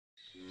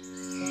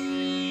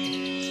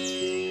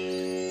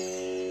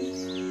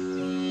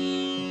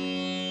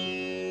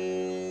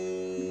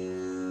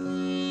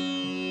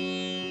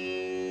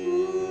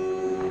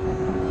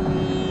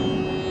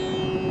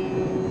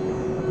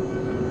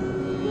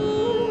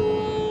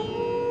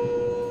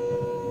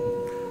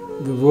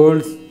The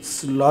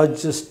world's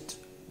largest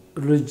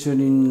religion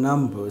in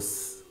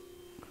numbers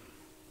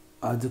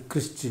are the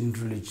Christian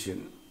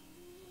religion,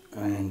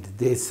 and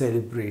they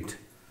celebrate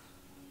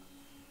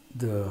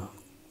the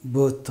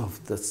birth of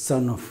the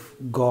Son of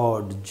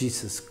God,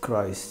 Jesus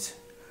Christ.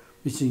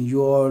 Wishing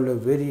you all a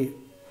very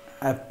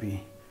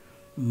happy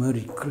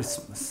Merry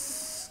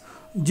Christmas.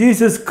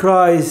 Jesus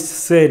Christ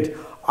said,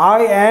 I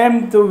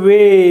am the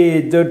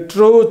way, the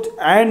truth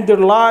and the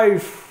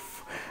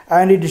life.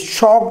 And it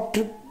shocked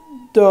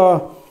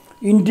the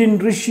Indian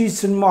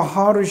rishis and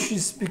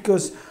maharishis,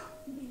 because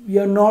we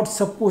are not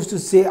supposed to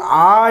say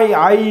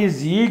I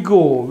is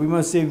ego. We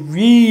must say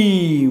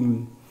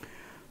we.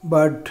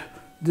 But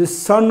the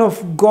Son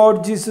of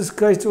God, Jesus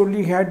Christ,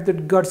 only had the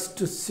guts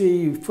to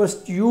say,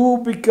 first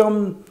you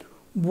become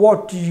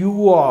what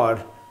you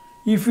are.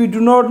 If you do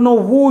not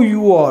know who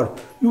you are,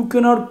 you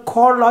cannot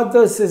call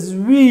others as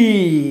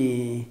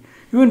we.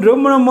 Even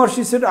Ramana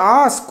Maharshi said,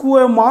 ask who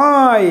am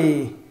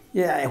I?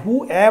 Yeah,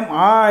 who am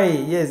I?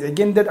 Yes,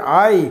 again that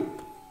I.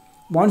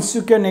 Once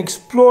you can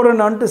explore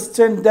and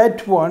understand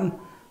that one,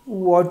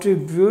 what a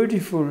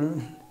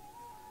beautiful.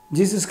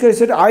 Jesus Christ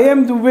said, I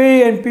am the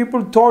way, and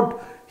people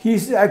thought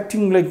he's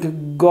acting like a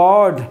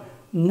God.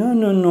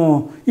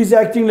 No. He's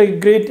acting like a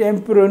great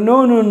emperor.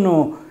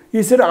 No.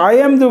 He said, I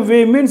am the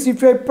way, means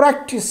if I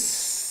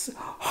practice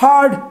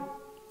hard,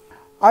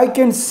 I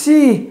can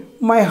see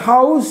my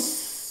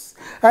house,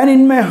 and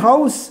in my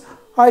house,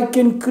 I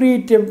can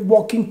create a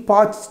walking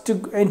path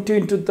to enter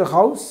into the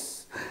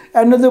house,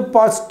 another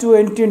path to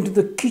enter into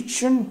the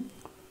kitchen,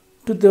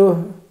 to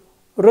the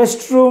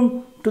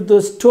restroom, to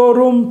the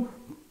storeroom,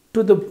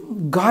 to the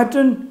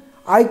garden.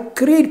 I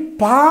create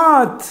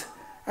path,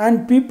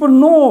 and people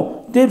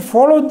know they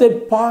follow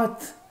that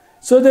path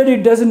so that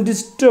it doesn't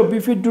disturb.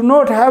 If you do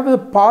not have a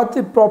path,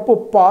 a proper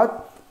path,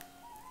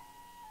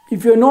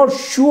 if you are not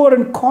sure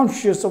and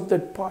conscious of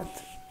that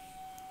path,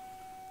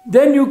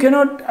 then you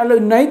cannot allow,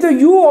 neither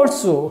you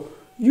also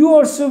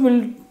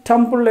will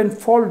tumble and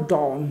fall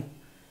down,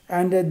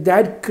 and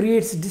that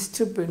creates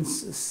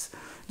disturbances.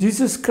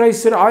 Jesus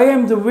Christ said, I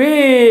am the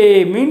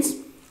way, means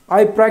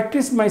I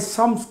practice my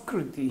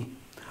samskriti.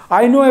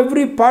 I know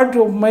every part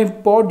of my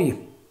body,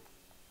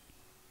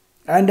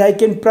 and I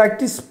can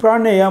practice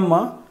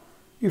pranayama.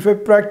 If I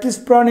practice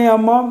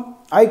pranayama,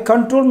 I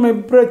control my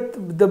breath.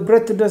 The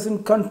breath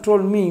doesn't control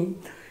me.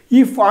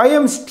 If I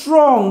am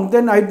strong,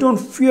 then I don't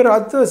fear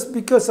others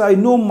because I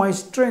know my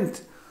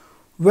strength.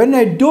 When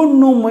I don't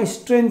know my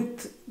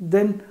strength,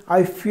 then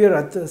I fear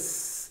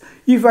others.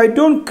 If I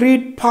don't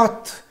create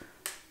path,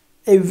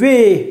 a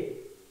way,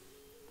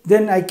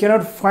 then I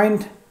cannot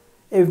find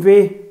a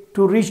way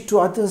to reach to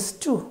others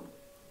too.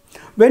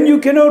 When you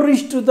cannot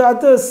reach to the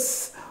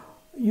others,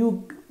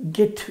 you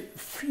get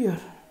fear.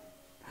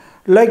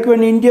 Like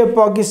when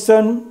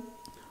India-Pakistan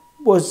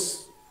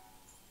was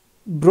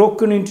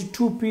broken into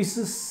two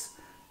pieces,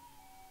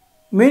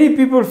 many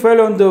people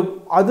fell on the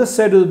other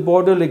side of the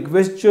border, like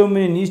West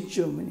Germany and East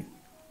Germany.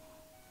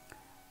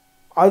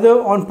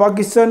 Other on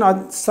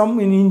Pakistan, some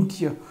in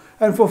India.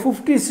 And for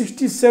 50,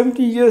 60,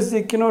 70 years,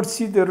 they cannot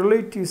see their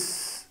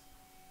relatives.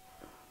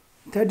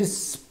 That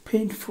is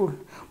painful.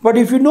 But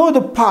if you know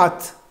the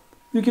path,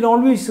 you can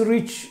always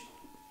reach.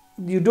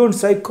 You don't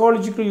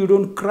psychologically, you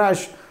don't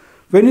crash.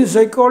 When you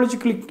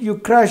psychologically you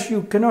crash,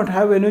 you cannot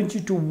have energy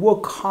to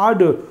work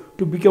harder,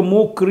 to become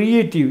more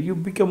creative. You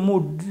become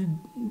more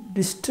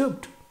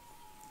disturbed.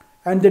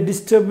 And the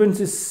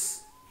disturbance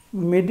is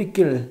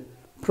medical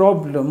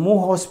problem.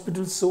 More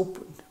hospitals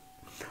opened.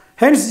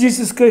 Hence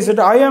Jesus Christ said,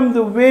 I am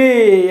the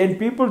way. And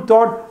people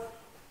thought,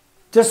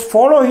 just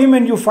follow him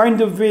and you find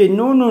the way.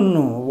 No.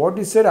 What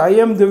he said, I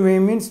am the way,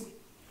 means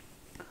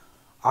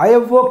I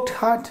have worked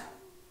hard.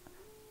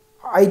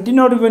 I did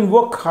not even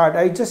work hard.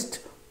 I just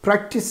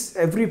practice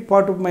every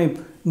part of my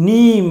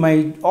knee,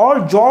 my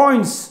all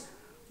joints.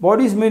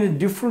 Body is made of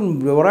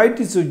different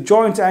varieties of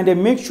joints, and I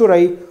make sure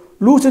I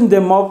loosen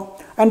them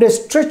up, and I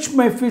stretch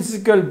my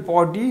physical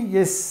body.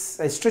 Yes,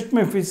 I stretch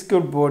my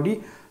physical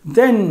body.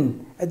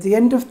 Then at the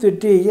end of the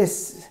day,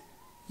 yes,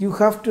 you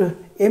have to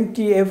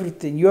empty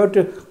everything. You have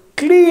to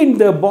clean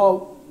the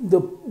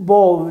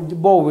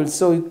bowels.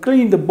 So you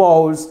clean the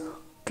bowls,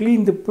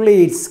 clean the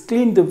plates,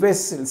 clean the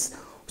vessels,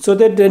 so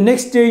that the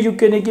next day you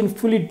can again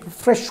fill it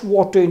fresh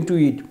water into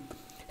it.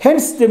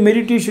 Hence the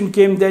meditation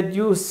came that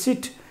you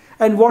sit,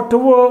 and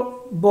whatever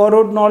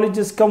borrowed knowledge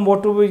has come,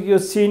 whatever you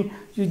have seen,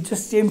 you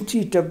just empty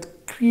it up,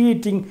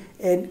 creating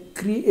a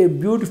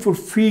beautiful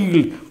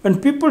field. When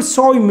people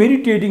saw him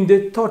meditating,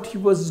 they thought he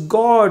was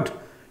God.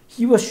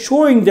 He was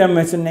showing them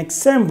as an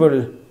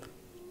example.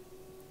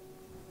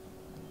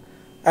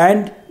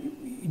 And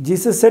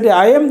Jesus said,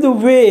 I am the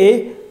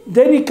way.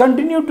 Then he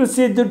continued to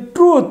say the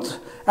truth.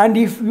 And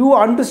if you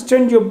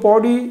understand your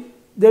body,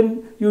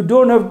 then you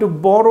don't have to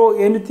borrow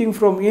anything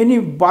from any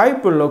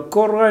Bible or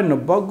Quran or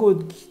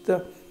Bhagavad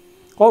Gita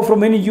or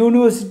from any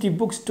university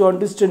books to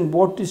understand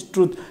what is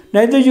truth.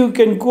 Neither you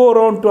can go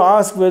around to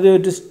ask whether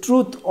it is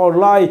truth or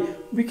lie,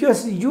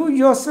 because you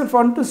yourself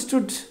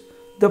understood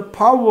the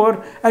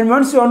power, and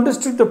once you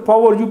understood the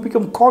power, you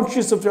become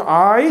conscious of your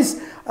eyes.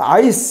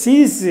 Eyes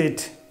sees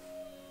it.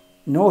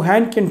 No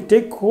hand can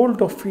take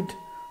hold of it.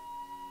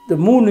 The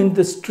moon in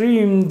the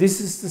stream,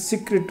 this is the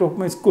secret of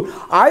my school.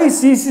 I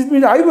sees it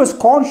means I was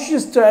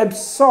conscious to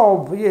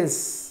absorb,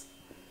 yes.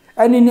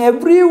 And in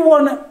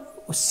everyone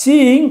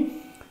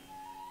seeing,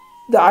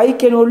 the eye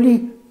can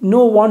only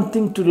know one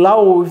thing, to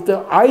love. If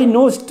the eye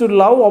knows to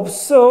love,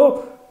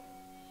 observe,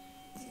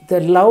 the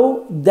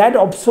love, that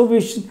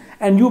observation,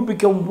 and you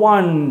become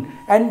one.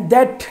 And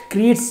that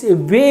creates a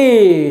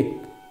way.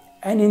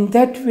 And in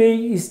that way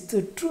is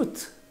the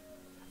truth.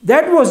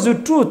 That was the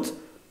truth.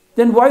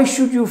 Then why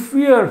should you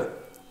fear?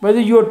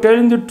 Whether you are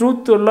telling the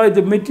truth or lie,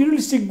 the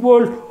materialistic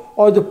world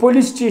or the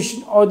police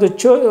station or the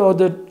church or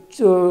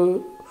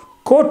the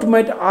court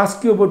might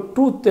ask you about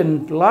truth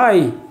and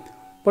lie.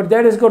 But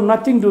that has got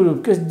nothing to do,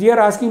 because they are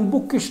asking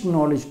bookish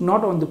knowledge,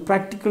 not on the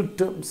practical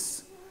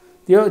terms.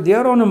 They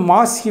are on a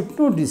mass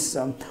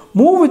hypnotism.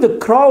 Move with the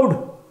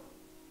crowd,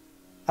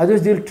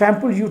 otherwise they will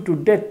trample you to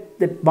death,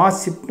 that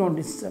mass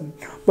hypnotism.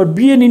 But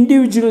be an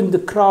individual in the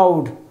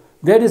crowd.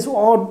 That is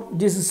what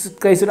Jesus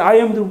Christ said, I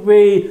am the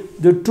way,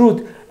 the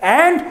truth,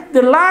 and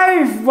the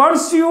life.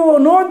 Once you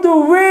know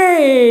the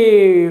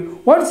way,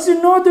 once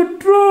you know the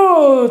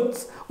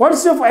truth,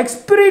 once you have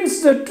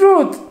experienced the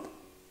truth,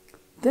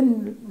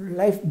 then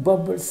life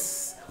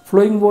bubbles,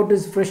 flowing water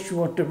is fresh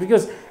water.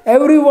 Because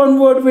every one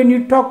word when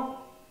you talk,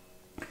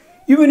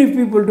 even if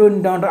people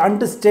don't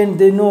understand,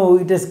 they know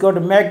it has got a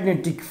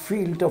magnetic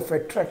field of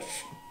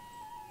attraction.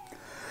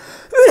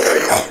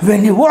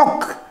 When you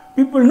walk,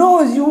 people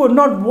know you are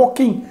not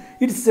walking.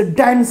 It's a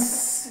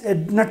dance, a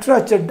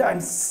Acharya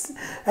dance.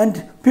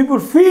 And people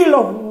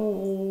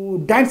feel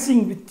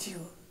dancing with you.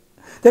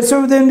 That's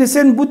why then they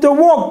said Buddha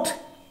walked.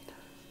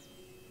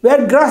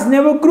 Where grass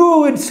never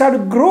grew, it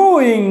started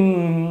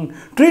growing.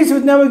 Trees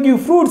would never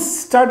give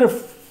fruits, started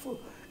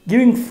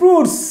giving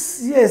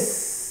fruits.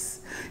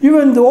 Yes.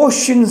 Even the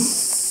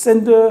oceans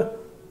and the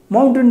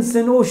mountains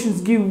and oceans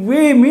give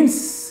way,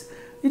 means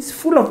it's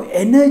full of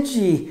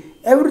energy.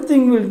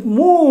 Everything will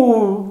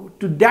move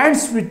to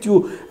dance with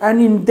you.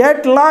 And in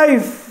that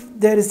life,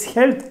 there is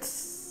health.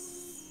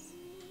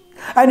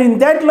 And in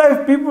that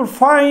life, people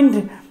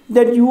find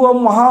that you are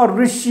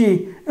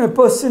Maharishi, a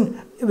person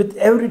with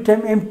every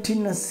time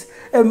emptiness.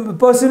 A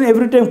person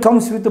every time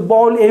comes with a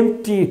ball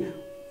empty,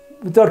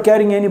 without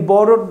carrying any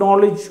borrowed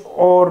knowledge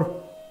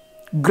or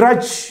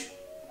grudge,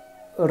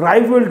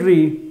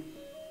 rivalry,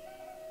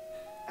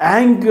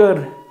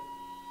 anger.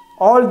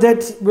 All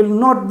that will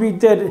not be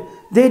there.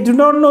 They do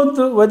not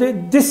know whether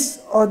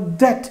this or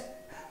that.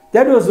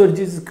 That was what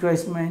Jesus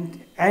Christ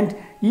meant. And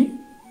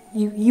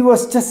he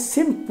was just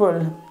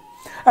simple.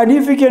 And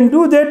if you can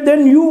do that,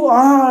 then you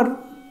are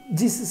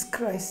Jesus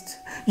Christ.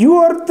 You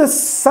are the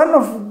Son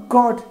of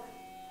God.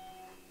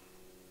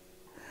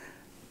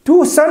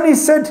 Two sons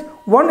is said,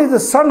 one is the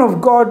Son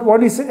of God,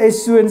 one is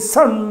S-U-N,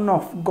 Son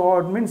of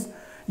God. Means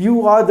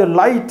you are the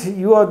light,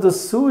 you are the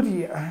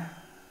Surya,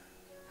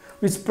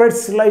 which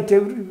spreads light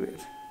everywhere.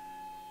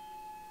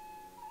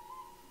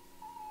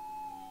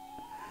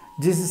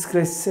 Jesus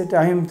Christ said,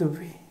 I am the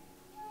way,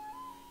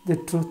 the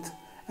truth,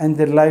 and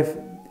the life.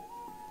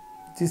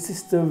 This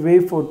is the way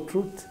for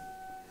truth,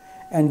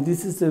 and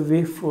this is the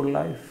way for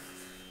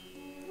life.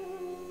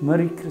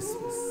 Merry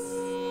Christmas.